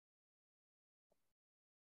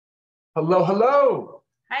Hello, hello.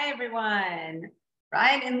 Hi, everyone.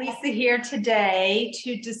 Ryan and Lisa here today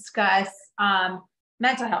to discuss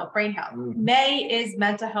mental health, brain health. May is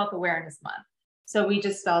Mental Health Awareness Month. So we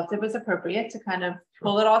just felt it was appropriate to kind of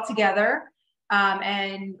pull it all together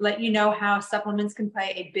and let you know how supplements can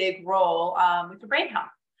play a big role with your brain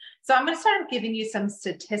health. So I'm going to start giving you some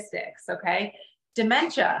statistics, okay?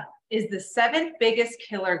 Dementia is the 7th biggest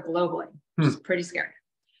killer globally, which is pretty scary.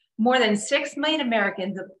 More than 6 million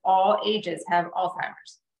Americans of all ages have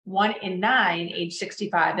Alzheimer's. 1 in 9 age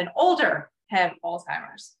 65 and older have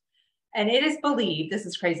Alzheimer's. And it is believed, this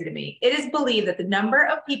is crazy to me, it is believed that the number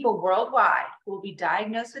of people worldwide who will be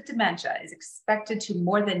diagnosed with dementia is expected to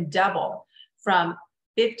more than double from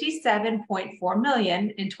 57.4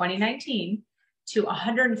 million in 2019 to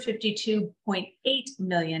 152.8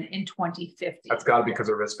 million in 2050. That's got to be because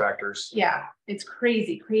of risk factors. Yeah, it's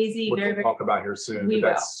crazy. We'll talk about here soon.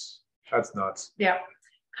 That's nuts. Yeah.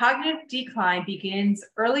 Cognitive decline begins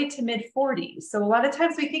early to mid 40s. So a lot of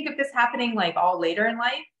times we think of this happening like all later in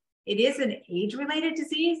life. It is an age-related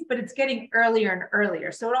disease, but it's getting earlier and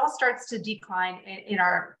earlier. So it all starts to decline in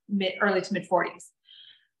our early to mid 40s.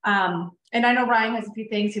 And I know Ryan has a few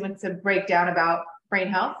things he wants to break down about brain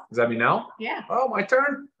health. Does that mean now? Yeah. Oh, my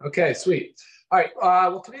turn? Okay, sweet. All right.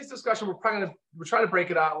 Well, today's discussion, we're trying to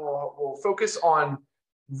break it out. We'll focus on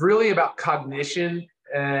really about cognition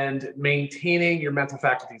and maintaining your mental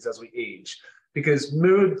faculties as we age. Because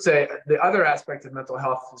mood, say, the other aspect of mental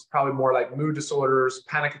health is probably more like mood disorders,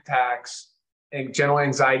 panic attacks, and general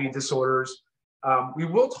anxiety disorders. We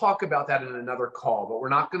will talk about that in another call, but we're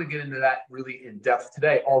not going to get into that really in depth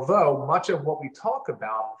today. Although much of what we talk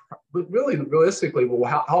about, really realistically, will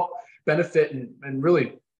help benefit and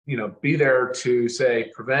really, be there to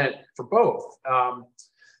say prevent for both.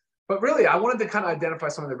 But really, I wanted to kind of identify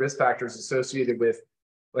some of the risk factors associated with,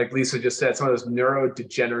 like Lisa just said, some of those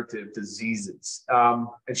neurodegenerative diseases.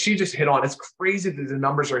 And she just hit on, it's crazy that the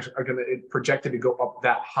numbers are going to projected to go up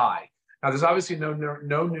that high. Now, there's obviously no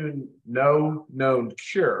known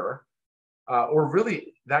cure or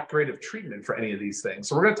really that great of treatment for any of these things.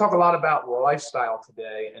 So we're going to talk a lot about lifestyle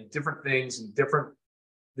today and different things and different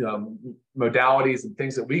modalities and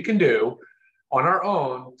things that we can do on our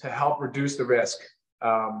own to help reduce the risk,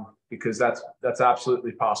 because that's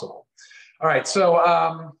absolutely possible. All right,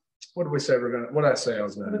 so what did we say what did I say I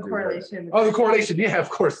was going to do? The correlation. Oh, the correlation. Yeah, of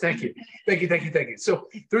course. Thank you. So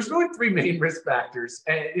there's really 3 main risk factors,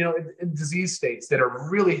 in disease states that are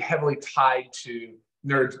really heavily tied to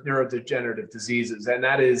neurodegenerative diseases, and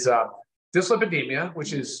that is dyslipidemia,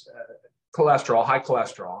 which is cholesterol, high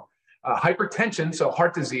cholesterol, hypertension, so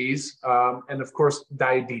heart disease, and of course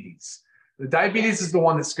diabetes. The diabetes is the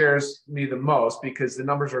one that scares me the most because the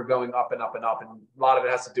numbers are going up and up and up. And a lot of it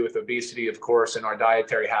has to do with obesity, of course, and our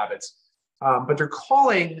dietary habits. But they're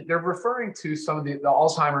referring to some of the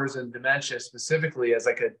Alzheimer's and dementia specifically as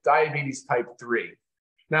like a diabetes type 3.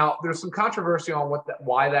 Now, there's some controversy on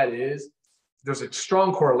why that is. There's a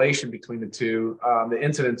strong correlation between the two. The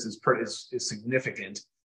incidence is significant.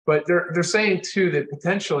 But they're saying, too, that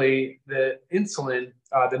potentially the insulin,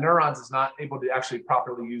 the neurons is not able to actually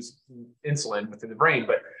properly use insulin within the brain.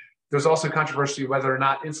 But there's also controversy whether or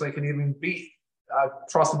not insulin can even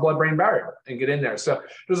cross the blood-brain barrier and get in there. So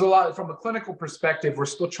there's a lot, from a clinical perspective, we're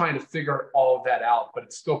still trying to figure all of that out, but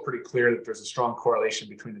it's still pretty clear that there's a strong correlation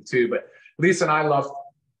between the two. But Lisa and I love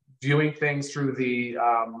viewing things through the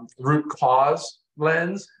root cause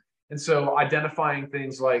lens. And so identifying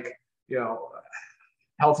things like,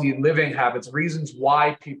 healthy living habits, reasons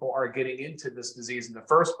why people are getting into this disease in the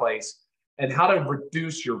first place, and how to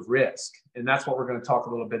reduce your risk. And that's what we're going to talk a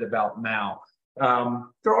little bit about now.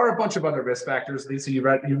 There are a bunch of other risk factors. Lisa, you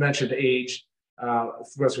mentioned age. Of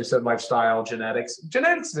course, we said lifestyle, genetics.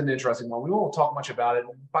 Genetics is an interesting one. We won't talk much about it.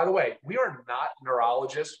 By the way, we are not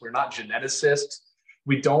neurologists. We're not geneticists.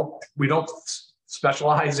 We don't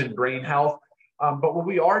specialize in brain health. But what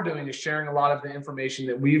we are doing is sharing a lot of the information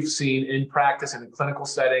that we've seen in practice and in clinical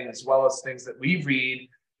setting, as well as things that we read,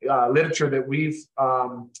 literature that we've,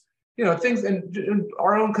 things and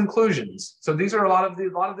our own conclusions. So these are a lot of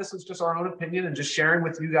this is just our own opinion and just sharing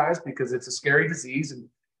with you guys because it's a scary disease. And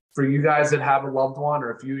for you guys that have a loved one, or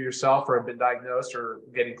if you yourself have been diagnosed or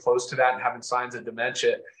getting close to that and having signs of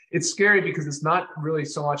dementia, it's scary because it's not really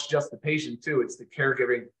so much just the patient too, it's the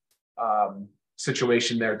caregiving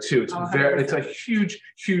situation there too. It's it's a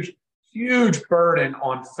huge burden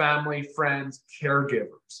on family, friends,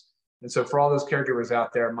 caregivers. And so for all those caregivers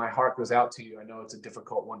out there, my heart goes out to you. I know it's a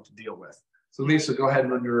difficult one to deal with. So Lisa, go ahead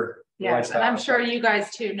and run your Yes, and I'm sure lifestyle. you guys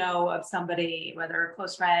too know of somebody, whether a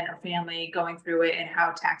close friend or family, going through it and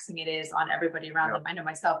how taxing it is on everybody around them. I know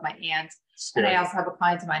myself, my aunt, and I also have a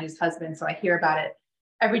client of mine who's husband, so I hear about it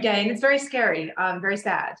every day, and it's very scary, very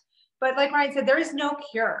sad. But like Ryan said, there is no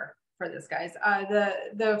cure for this, guys.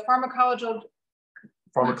 The pharmacological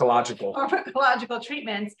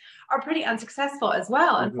treatments are pretty unsuccessful as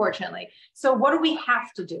well, unfortunately. So what do we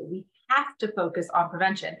have to do? We have to focus on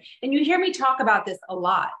prevention. And you hear me talk about this a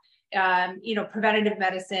lot. Preventative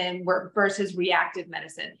medicine versus reactive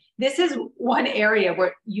medicine. This is one area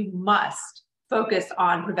where you must focus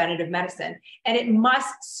on preventative medicine, and it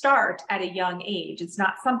must start at a young age. It's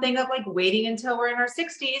not something of like waiting until we're in our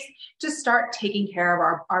 60s to start taking care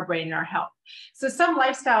of our brain and our health. So some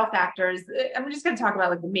lifestyle factors, I'm just going to talk about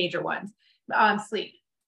like the major ones. Sleep.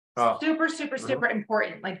 Super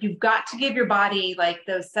important. Like you've got to give your body like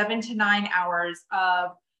those 7 to 9 hours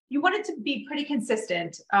of, you want it to be pretty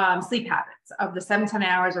consistent sleep habits of the 7 to 9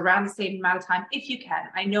 hours around the same amount of time if you can.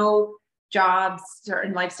 I know jobs,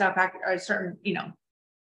 certain lifestyle factors, or certain,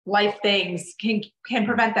 life things can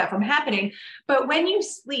prevent that from happening. But when you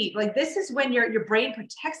sleep, like this is when your brain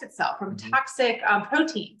protects itself from toxic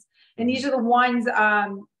proteins. And these are the ones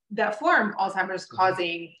that form Alzheimer's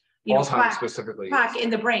causing, Alzheimer's specifically plaque in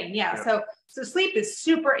the brain. Yeah. So sleep is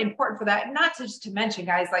super important for that. Not just to mention,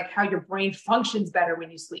 guys, like how your brain functions better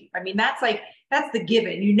when you sleep. I mean, that's the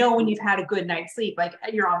given. When you've had a good night's sleep, like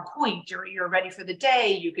you're on point, you're ready for the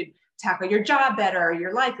day. You could tackle your job better,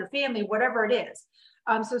 your life, your family, whatever it is.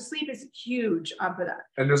 So sleep is huge for that.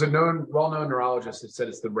 And there's a well-known neurologist that said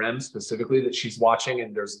it's the REM specifically that she's watching,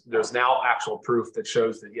 and there's now actual proof that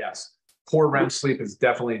shows that yes, poor REM sleep is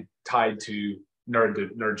definitely tied to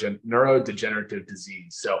neurodegenerative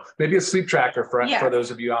disease. So maybe a sleep tracker for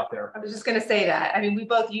those of you out there. I was just going to say that. I mean, we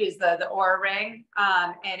both use the Aura Ring,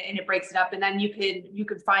 and it breaks it up, and then you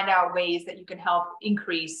can find out ways that you can help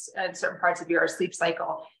increase certain parts of your sleep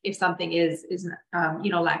cycle if something is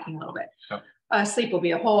lacking a little bit. Yep. Sleep will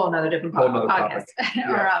be a whole another different podcast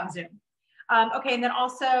or Zoom. Okay, and then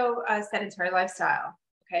also sedentary lifestyle.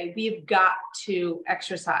 Okay, we've got to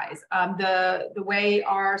exercise. The way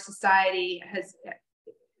our society has,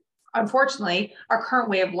 unfortunately, our current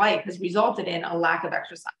way of life has resulted in a lack of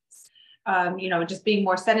exercise. Just being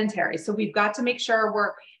more sedentary. So we've got to make sure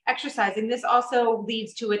we're exercising. This also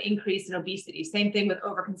leads to an increase in obesity. Same thing with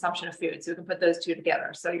overconsumption of food. So we can put those two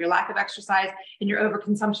together. So your lack of exercise and your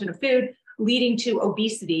overconsumption of food leading to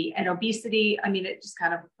obesity. And obesity, I mean, it just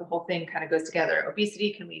the whole thing kind of goes together.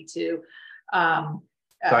 Obesity can lead to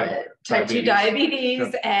type 2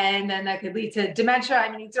 diabetes, and then that could lead to dementia. I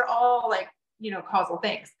mean, these are all causal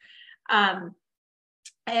things. And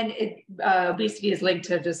obesity is linked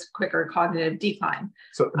to just quicker cognitive decline.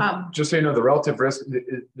 So just so you know, the relative risk,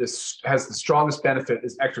 this has the strongest benefit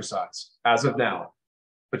is exercise as of now.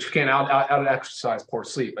 But you can't out exercise poor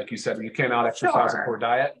sleep, like you said. You can't out exercise a poor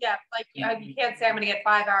diet. Yeah, you can't say I'm going to get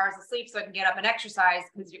 5 hours of sleep so I can get up and exercise,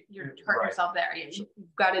 because you're hurting yourself there. You've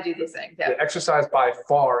got to do these things. Yeah. The exercise by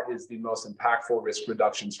far is the most impactful risk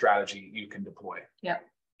reduction strategy you can deploy. Yep.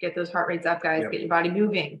 Get those heart rates up, guys. Get your body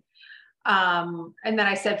moving. And then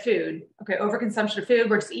I said food. Okay, overconsumption of food.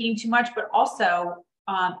 We're just eating too much, but also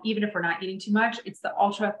even if we're not eating too much, it's the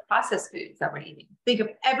ultra processed foods that we're eating. Think of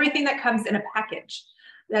everything that comes in a package.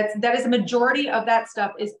 That is a majority of that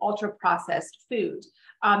stuff is ultra processed food.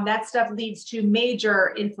 That stuff leads to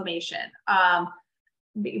major inflammation.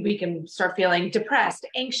 We can start feeling depressed,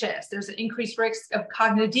 anxious. There's an increased risk of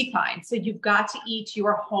cognitive decline. So you've got to eat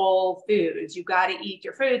your whole foods. You've got to eat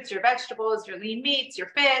your fruits, your vegetables, your lean meats, your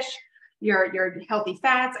fish, your healthy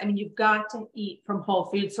fats. I mean, you've got to eat from whole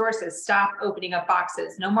food sources. Stop opening up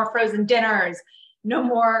boxes. No more frozen dinners. No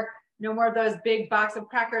more of those big box of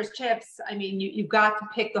crackers, chips. I mean, you've got to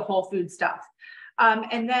pick the whole food stuff.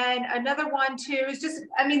 And then another one too is just,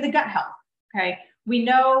 the gut health. Okay. We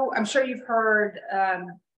know, I'm sure you've heard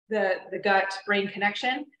the gut brain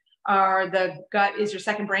connection, or the gut is your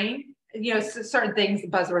second brain. Certain things, the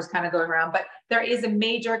buzzwords kind of going around, but there is a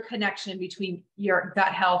major connection between your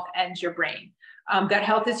gut health and your brain. Gut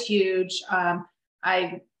health is huge.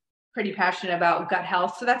 I'm pretty passionate about gut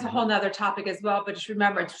health. So that's a whole nother topic as well. But just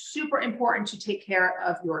remember, it's super important to take care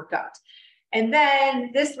of your gut. And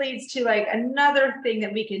then this leads to another thing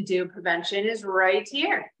that we can do. Prevention is right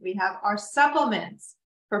here. We have our supplements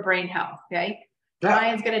for brain health. Okay. Yeah.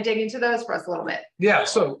 Ryan's going to dig into those for us a little bit. Yeah.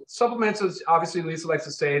 So supplements is obviously, Lisa likes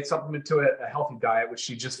to say, it's supplement to a healthy diet, which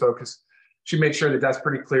she made sure that that's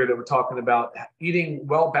pretty clear, that we're talking about eating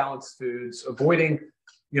well-balanced foods, avoiding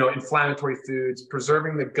inflammatory foods,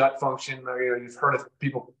 preserving the gut function. You've heard of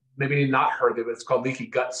people maybe not heard of it, but it's called leaky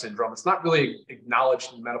gut syndrome. It's not really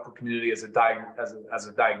acknowledged in the medical community as a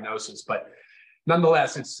diagnosis, but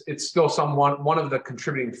nonetheless, it's still one of the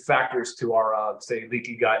contributing factors to our say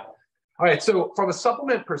leaky gut. All right, so from a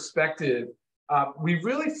supplement perspective, we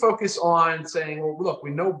really focus on saying, well, look,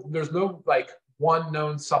 we know there's no like one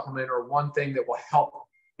known supplement or one thing that will help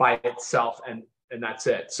by itself, and that's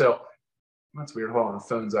it. So that's weird. Hold on, the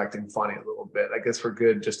phone's acting funny a little bit. I guess we're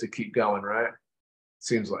good just to keep going, right?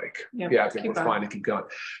 Seems like. Yep, yeah, I think we're fine to keep going.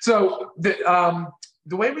 So the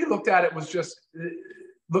way we looked at it was just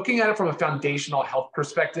looking at it from a foundational health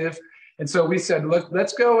perspective. And so we said,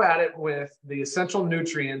 let's go at it with the essential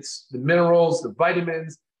nutrients, the minerals, the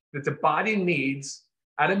vitamins that the body needs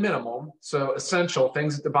at a minimum. So essential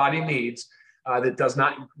things that the body needs that does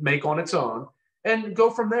not make on its own, and go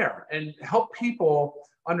from there and help people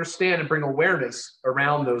understand and bring awareness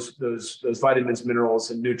around those vitamins,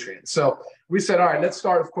 minerals, and nutrients. So we said, all right, let's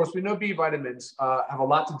start. Of course, we know B vitamins have a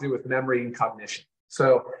lot to do with memory and cognition.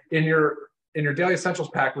 So in your daily essentials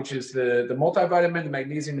pack, which is the multivitamin, the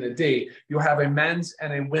magnesium, and the D, you'll have a men's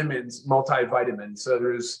and a women's multivitamin. So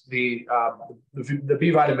there's the B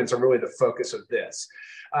vitamins are really the focus of this.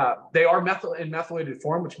 They are in methylated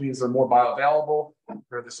form, which means they're more bioavailable.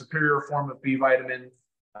 They're the superior form of B vitamin,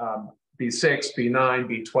 B6, B9,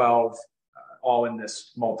 B12, all in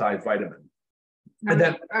this multivitamin. And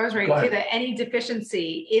then I was ready to say that any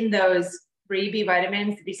deficiency in those 3 B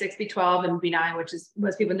vitamins, B6, B12, and B9, which is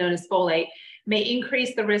most people known as folate, may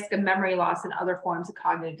increase the risk of memory loss and other forms of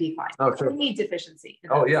cognitive decline. Oh, sure. Any deficiency.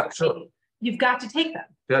 Oh, yeah, sure. You've got to take them.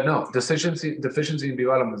 Yeah, no, deficiency in B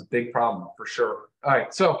vitamin is a big problem for sure. All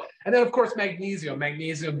right, so, and then of course, magnesium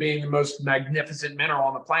being the most magnificent mineral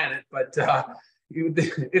on the planet, but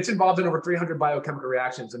it's involved in over 300 biochemical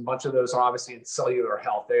reactions, and a bunch of those are obviously in cellular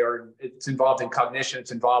health. It's involved in cognition,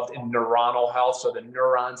 it's involved in neuronal health, so the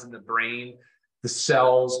neurons in the brain, the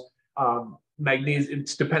cells, magnesium,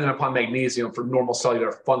 it's dependent upon magnesium for normal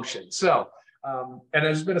cellular function. So, and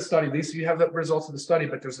there's been a study, Lisa, you have the results of the study,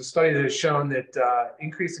 but there's a study that has shown that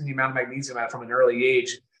increasing the amount of magnesium from an early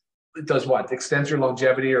age, it does what? It extends your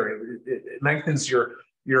longevity, or it lengthens your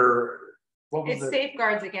it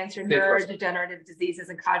safeguards against your neurodegenerative diseases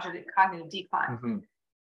and cognitive decline. Mm-hmm.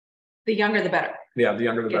 The younger, the better. Yeah, the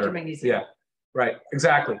younger, the better. Your magnesium. Yeah, right,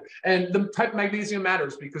 exactly. And the type of magnesium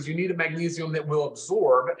matters because you need a magnesium that will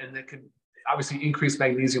absorb and that can obviously increase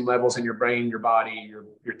magnesium levels in your brain, your body,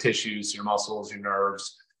 your tissues, your muscles, your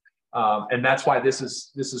nerves. And that's why this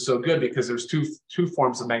is so good, because there's two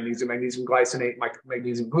forms of magnesium: magnesium glycinate,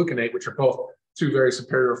 magnesium gluconate, which are both two very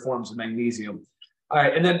superior forms of magnesium. All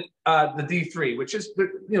right, and then the D3, which is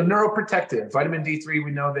neuroprotective. Vitamin D3,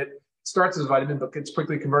 we know that starts as a vitamin, but gets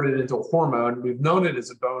quickly converted into a hormone. We've known it as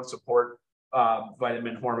a bone support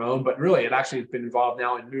vitamin hormone, but really it actually has been involved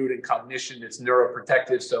now in mood and cognition. It's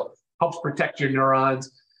neuroprotective, so helps protect your neurons.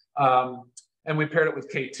 And we paired it with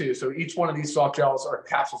K2. So each one of these soft gels, or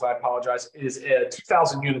capsules, I apologize, is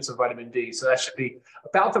 2,000 units of vitamin D. So that should be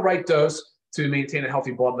about the right dose to maintain a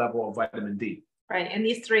healthy blood level of vitamin D. Right, and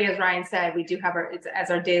these 3, as Ryan said, we do have it's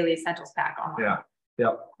as our daily essentials pack online. Yeah,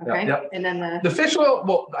 yep. Okay, yep. And then the fish oil,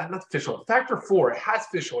 well, not the fish oil, Factor 4, it has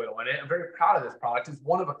fish oil in it. I'm very proud of this product. It's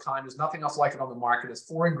one of a kind. There's nothing else like it on the market. It's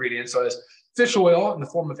 4 ingredients. So it's fish oil in the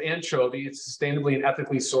form of anchovy. It's sustainably and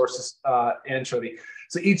ethically sourced anchovy.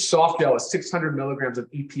 So each soft gel is 600 milligrams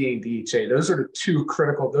of EPA and DHA. Those are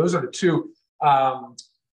the two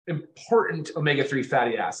important omega-3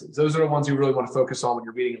 fatty acids. Those are the ones you really want to focus on when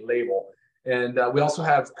you're reading a label. And we also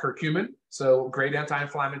have curcumin, so great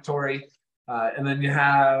anti-inflammatory. And then you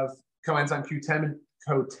have coenzyme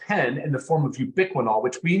Q10 in the form of ubiquinol,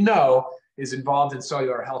 which we know is involved in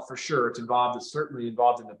cellular health for sure. It's certainly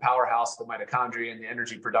involved in the powerhouse, the mitochondria, and the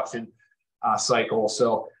energy production cycle.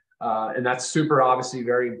 So, and that's super obviously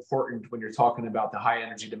very important when you're talking about the high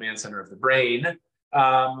energy demand center of the brain.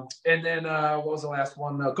 And then what was the last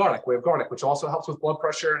one? Garlic. We have garlic, which also helps with blood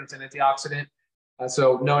pressure, and it's an antioxidant.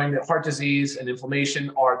 So knowing that heart disease and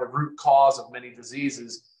inflammation are the root cause of many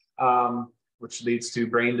diseases, which leads to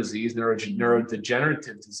brain disease,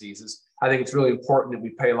 neurodegenerative diseases, I think it's really important that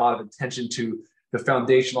we pay a lot of attention to the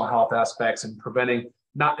foundational health aspects and preventing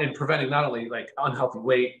not only like unhealthy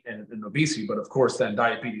weight and obesity, but of course then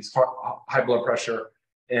diabetes, high blood pressure,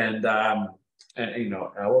 and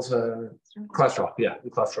cholesterol. Yeah,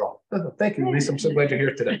 the cholesterol. Thank you, Lisa. I'm so glad you're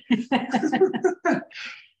here today.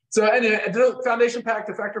 So anyway, the foundation pack,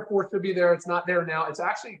 the Factor 4 should be there. It's not there now. It's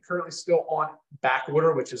actually currently still on back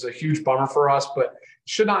order, which is a huge bummer for us, but it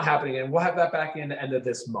should not happen again. We'll have that back in the end of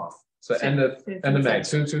this month. So end of May,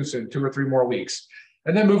 soon, 2 or 3 more weeks.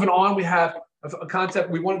 And then moving on, we have a concept.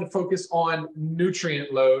 We wanted to focus on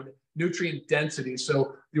nutrient load, nutrient density.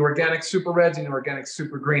 So the organic super reds and the organic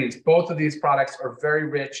super greens, both of these products are very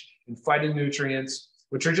rich in phytonutrients,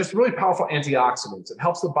 which are just really powerful antioxidants. It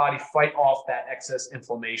helps the body fight off that excess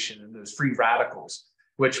inflammation and those free radicals,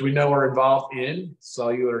 which we know are involved in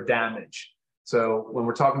cellular damage. So when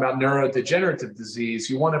we're talking about neurodegenerative disease,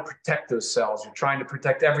 you want to protect those cells. You're trying to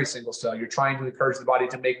protect every single cell. You're trying to encourage the body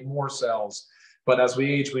to make more cells. But as we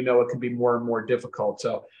age, we know it can be more and more difficult.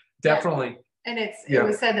 So definitely. And it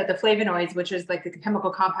was said that the flavonoids, which is like the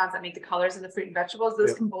chemical compounds that make the colors in the fruit and vegetables,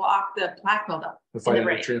 those can block the plaque buildup. The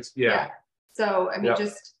phytonutrients. So, I mean,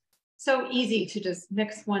 just so easy to just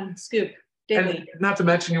mix one scoop daily. And not to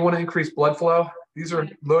mention, you want to increase blood flow. These are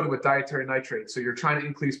loaded with dietary nitrates. So you're trying to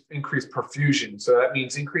increase perfusion. So that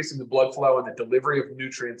means increasing the blood flow and the delivery of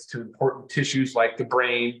nutrients to important tissues like the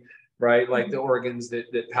brain, right? Like the organs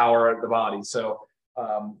that power the body. So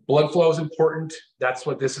blood flow is important. That's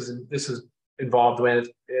what this is involved with.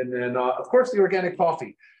 And then, of course, the organic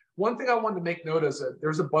coffee. One thing I wanted to make note is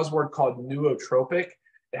there's a buzzword called nootropic.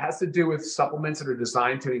 It has to do with supplements that are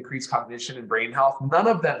designed to increase cognition and brain health. None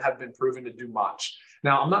of them have been proven to do much.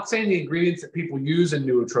 Now, I'm not saying the ingredients that people use in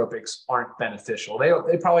nootropics aren't beneficial. They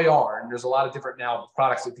probably are. And there's a lot of different now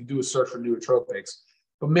products if you do a search for nootropics.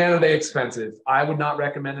 But man, are they expensive. I would not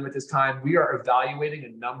recommend them at this time. We are evaluating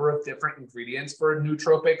a number of different ingredients for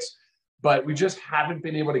nootropics, but we just haven't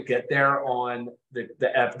been able to get there on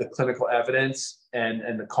the clinical evidence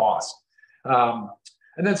and the cost.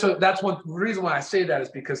 And then, so that's one reason why I say that is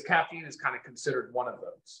because caffeine is kind of considered one of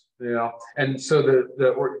those, you know. And so the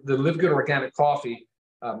LiveGood organic coffee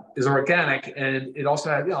is organic, and it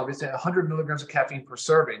also has, obviously 100 milligrams of caffeine per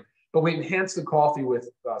serving. But we enhance the coffee with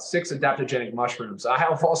 6 adaptogenic mushrooms. I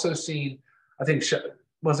have also seen, I think,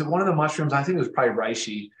 was it one of the mushrooms? I think it was probably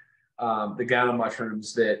reishi, the gamma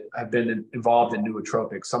mushrooms that have been involved in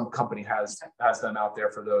nootropics. Some company has them out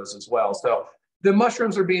there for those as well. So the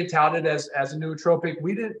mushrooms are being touted as a nootropic.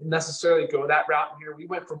 We didn't necessarily go that route here. We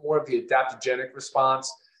went for more of the adaptogenic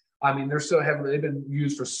response. I mean, they've been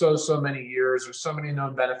used for so many years. There's so many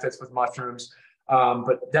known benefits with mushrooms,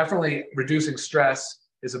 but definitely reducing stress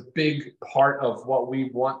is a big part of what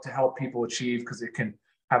we want to help people achieve, because it can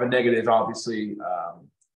have a negative, obviously,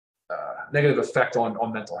 negative effect on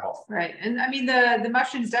mental health. Right. And I mean, the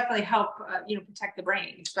mushrooms definitely help, protect the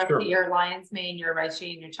brain, especially your lion's mane, your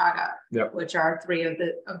reishi, and your chaga, which are 3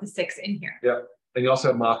 of the 6 in here. Yep. And you also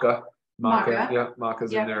have maca.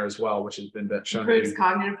 Maca's in there as well, which has been shown. Improves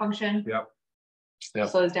cognitive function.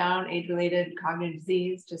 Yep. Slows down age-related cognitive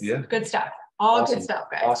disease. Just good stuff. All good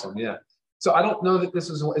stuff, guys. Awesome. Yeah. So I don't know that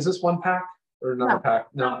is this one pack or another pack?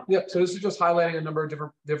 No. Yep. So this is just highlighting a number of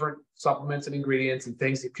different supplements and ingredients and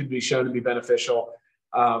things that could be shown to be beneficial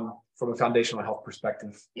from a foundational health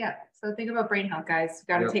perspective. Yeah. So think about brain health, guys.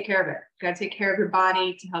 You got to take care of it. You got to take care of your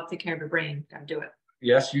body to help take care of your brain. You got to do it.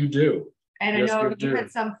 Yes, you do. And I know you had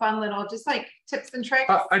some fun little, just like tips and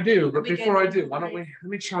tricks. I do, but before I do, why don't let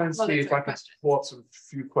me try and see if I can pull up some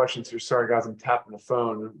few questions here. Sorry, guys, I'm tapping the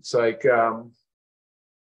phone. It's like,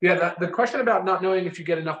 the question about not knowing if you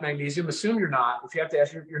get enough magnesium, assume you're not. If you have to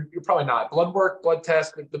ask, you're probably not. Blood work, blood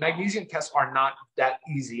tests, the magnesium tests are not that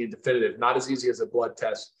easy and definitive, not as easy as a blood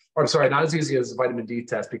test, or sorry, not as easy as a vitamin D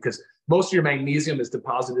test, because most of your magnesium is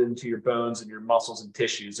deposited into your bones and your muscles and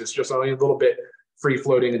tissues. It's just only a little bit free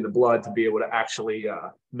floating in the blood to be able to actually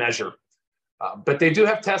measure. But they do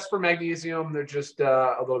have tests for magnesium. They're just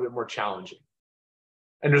a little bit more challenging.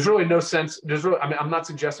 And there's really no sense. I'm not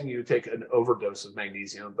suggesting you take an overdose of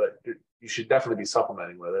magnesium, but you should definitely be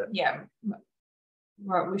supplementing with it. Yeah.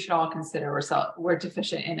 We should all consider we're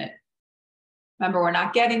deficient in it. Remember, we're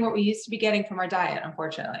not getting what we used to be getting from our diet,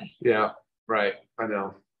 unfortunately. Yeah, right. I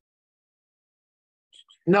know.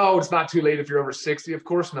 No, it's not too late if you're over 60. Of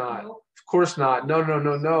course not. Nope. Of course not.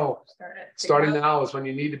 No. Starting now is when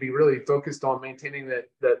you need to be really focused on maintaining the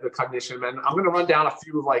cognition. And I'm going to run down a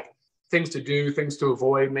few things to do, things to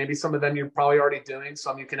avoid. Maybe some of them you're probably already doing,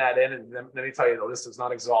 some you can add in. And then let me tell you, the list is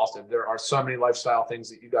not exhaustive. There are so many lifestyle things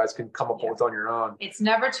that you guys can come up with on your own. It's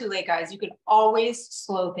never too late, guys. You can always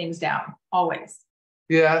slow things down. Always.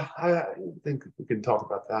 Yeah, I think we can talk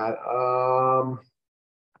about that.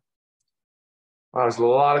 There's a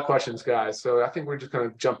lot of questions, guys. So I think we're just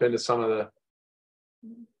going to jump into some of the.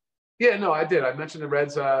 Yeah, no, I did. I mentioned the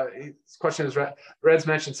Reds. His question is, Reds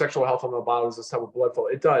mentioned sexual health on the bottle does this help with blood flow?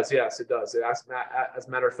 It does. Yes, it does. As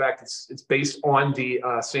a matter of fact, it's based on the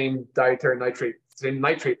same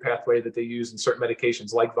nitrate pathway that they use in certain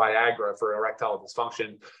medications, like Viagra for erectile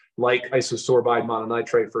dysfunction, like isosorbide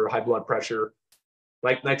mononitrate for high blood pressure,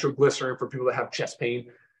 like nitroglycerin for people that have chest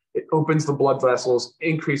pain. It opens the blood vessels,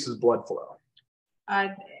 increases blood flow.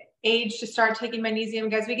 age to start taking magnesium?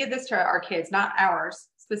 Guys, we give this to our kids, not ours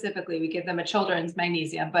specifically. We give them a children's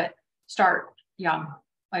magnesium, but start young.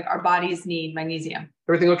 Like our bodies need magnesium.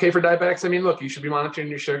 Everything okay for diabetics? I mean, look, you should be monitoring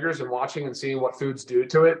your sugars and watching and seeing what foods do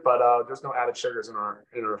to it, but there's no added sugars in our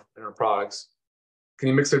products. Can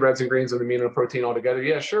you mix the reds and greens with amino protein all together?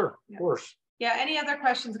 Yeah, sure, of course. Yeah. Any other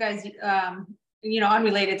questions, guys?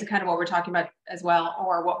 Unrelated to kind of what we're talking about as well,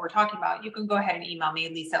 or what we're talking about, you can go ahead and email me,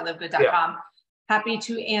 lisa@livegood.com. Yeah. Happy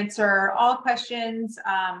to answer all questions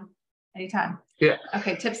anytime. Yeah.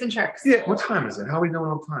 Okay, tips and tricks. Yeah, what time is it? How are we doing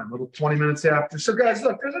on time? A little 20 minutes after. So guys,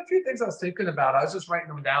 look, there's a few things I was thinking about. I was just writing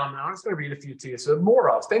them down. Now I'm just going to read a few to you. So more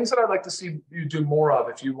of things that I'd like to see you do more of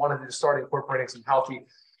if you wanted to start incorporating some healthy,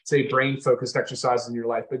 say, brain-focused exercises in your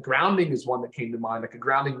life. But grounding is one that came to mind, like a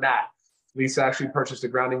grounding mat. Lisa actually purchased a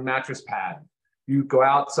grounding mattress pad. You go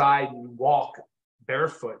outside and you walk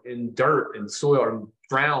barefoot in dirt and soil and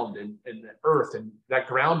ground in the earth, and that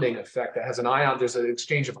grounding effect that has there's an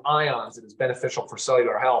exchange of ions that is beneficial for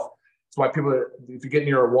cellular health. That's why people, if you get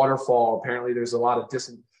near a waterfall, apparently there's a lot of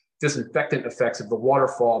disinfectant effects of the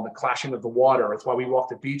waterfall and the clashing of the water. It's why we walk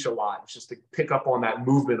the beach a lot. It's just to pick up on that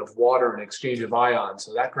movement of water and exchange of ions.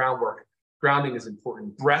 So that grounding is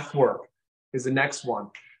important. Breath work is the next one.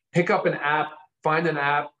 Pick up an app, find an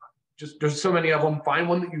app. There's so many of them. Find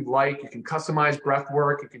one that you like. You can customize breath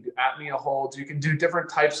work. You can do apnea holds. You can do different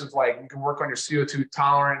types of you can work on your CO2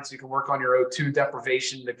 tolerance. You can work on your O2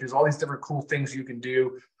 deprivation. There's all these different cool things you can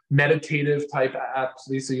do. Meditative type apps.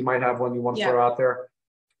 Lisa, you might have one you want to throw out there.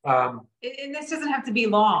 And this doesn't have to be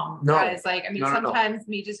long, guys. Sometimes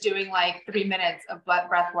me just doing 3 minutes of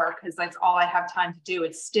breath work, because that's all I have time to do.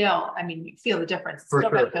 It's still, you feel the difference. It's still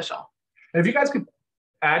beneficial. And if you guys could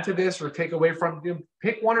add to this or take away from it,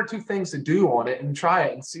 pick one or two things to do on it and try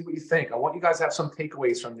it and see what you think. I want you guys to have some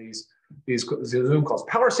takeaways from these Zoom calls.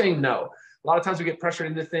 Power saying no. A lot of times we get pressured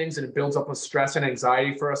into things and it builds up with stress and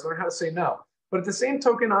anxiety for us. Learn how to say no. But at the same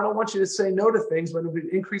token, I don't want you to say no to things when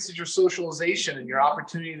it increases your socialization and your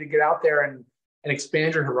opportunity to get out there and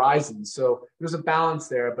expand your horizons. So there's a balance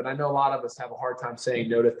there, but I know a lot of us have a hard time saying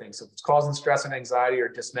no to things. So if it's causing stress and anxiety or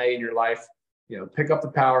dismay in your life, pick up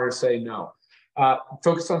the power and say no.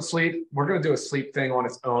 Focus on sleep. We're going to do a sleep thing on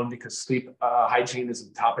its own, because sleep hygiene is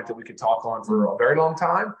a topic that we could talk on for a very long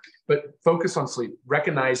time, but focus on sleep.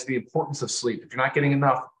 Recognize the importance of sleep. If you're not getting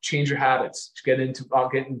enough, change your habits. I'll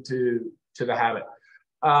get into the habit.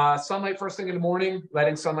 Sunlight first thing in the morning,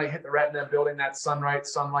 letting sunlight hit the retina, building that sunlight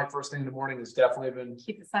first thing in the morning has definitely been.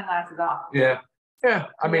 Keep the sunglasses off. Yeah.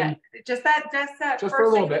 I mean, just that just for a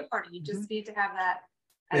little bit. You just need to have that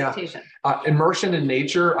adaptation. Immersion in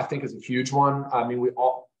nature, I think, is a huge one. I mean, we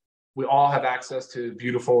all have access to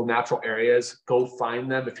beautiful natural areas. Go find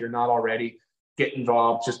them if you're not already. Get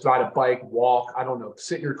involved. Just ride a bike, walk. I don't know.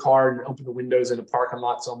 Sit in your car and open the windows in a parking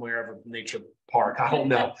lot somewhere of a nature park. I don't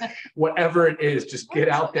know. Whatever it is, just get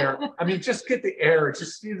out there. Just get the air.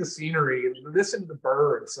 Just see the scenery. Listen to the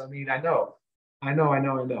birds. I know.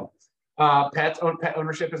 Pet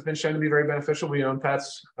ownership has been shown to be very beneficial. We own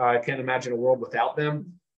pets. I can't imagine a world without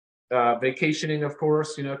them. Vacationing, of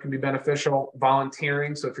course, can be beneficial.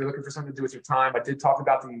 Volunteering. So if you're looking for something to do with your time, I did talk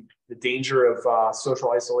about the danger of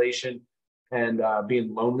social isolation and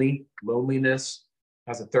being lonely. Loneliness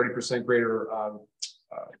has a 30% greater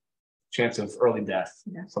chance of early death,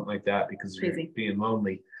 something like that, because you're being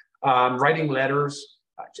lonely. Writing letters.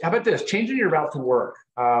 How about this? Changing your route to work.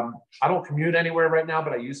 I don't commute anywhere right now,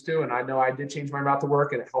 but I used to, and I know I did change my route to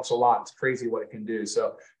work, and it helps a lot. It's crazy what it can do.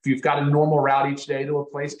 So if you've got a normal route each day to a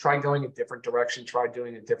place, try going a different direction. Try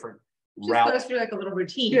doing a different route. Just go through a little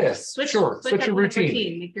routine. Yes, switch your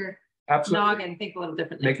routine. Make your Absolutely. noggin think a little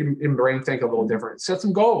differently. Make your brain think a little different. Set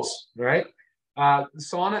some goals, right?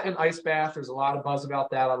 Sauna and ice bath. There's a lot of buzz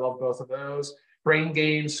about that. I love both of those. Brain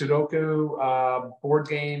games, Sudoku, board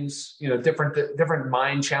games, different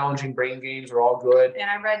mind challenging brain games are all good. And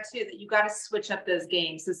I read too that you got to switch up those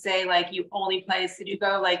games. So say you only play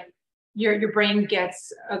Sudoku, your brain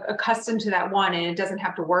gets accustomed to that one and it doesn't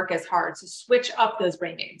have to work as hard. So switch up those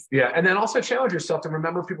brain games. Yeah. And then also challenge yourself to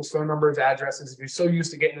remember people's phone numbers, addresses. If you're so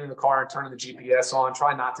used to getting in the car and turning the GPS on,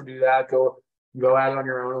 try not to do that. Go at it on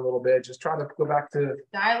your own a little bit. Just try to go back to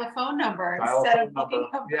dial a phone number instead of looking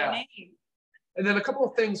up my name. And then a couple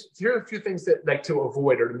of things, here are a few things that to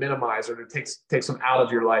avoid or to minimize or to take some out of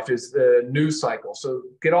your life is the news cycle. So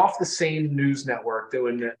get off the same news network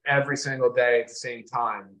doing it every single day at the same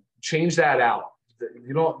time. Change that out.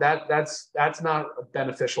 That's not a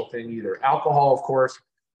beneficial thing either. Alcohol, of course,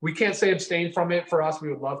 we can't say abstain from it. For us, we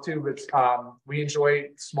would love to, but we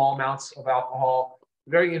enjoy small amounts of alcohol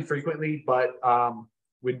very infrequently, but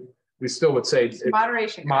we we still would say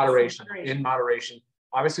Moderation. Moderation. In moderation.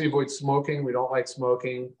 Obviously, avoid smoking. We don't like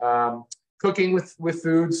smoking. Cooking with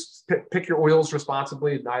foods. Pick your oils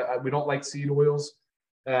responsibly. We don't like seed oils.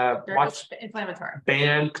 Watch inflammatory.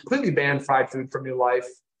 Completely ban fried food from your life.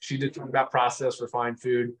 She did talk about processed, refined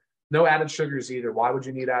food. No added sugars either. Why would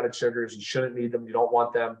you need added sugars? You shouldn't need them. You don't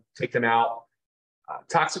want them. Take them out.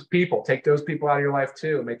 Toxic people. Take those people out of your life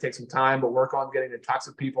too. It may take some time, but work on getting the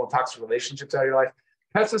toxic people and toxic relationships out of your life.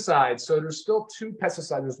 Pesticides. So there's still 2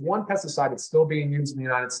 pesticides. There's one pesticide that's still being used in the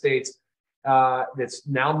United States that's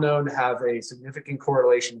now known to have a significant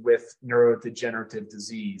correlation with neurodegenerative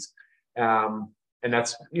disease. And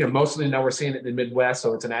that's, mostly now we're seeing it in the Midwest.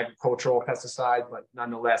 So it's an agricultural pesticide, but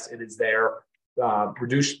nonetheless, it is there.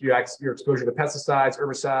 Reduce your exposure to pesticides,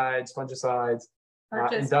 herbicides, fungicides.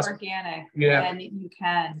 Purchase organic. Yeah. And you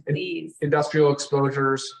can, please. Industrial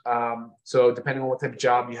exposures. So depending on what type of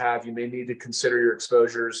job you have, you may need to consider your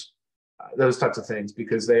exposures, those types of things,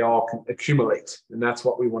 because they all can accumulate. And that's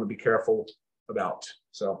what we want to be careful about.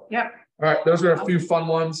 So, yep. All right. Those are a few fun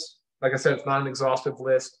ones. Like I said, it's not an exhaustive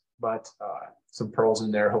list, but some pearls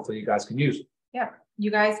in there. Hopefully you guys can use. Yeah.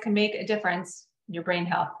 You guys can make a difference in your brain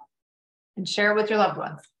health. And share it with your loved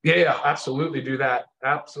ones. Yeah, absolutely do that.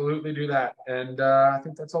 Absolutely do that. And I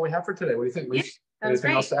think that's all we have for today. What do you think, Lise? Yeah,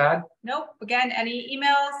 anything else to add? Nope. Again, any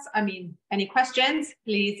any questions,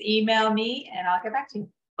 please email me and I'll get back to you.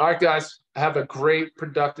 All right, guys. Have a great,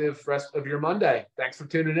 productive rest of your Monday. Thanks for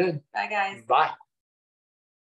tuning in. Bye, guys. Bye.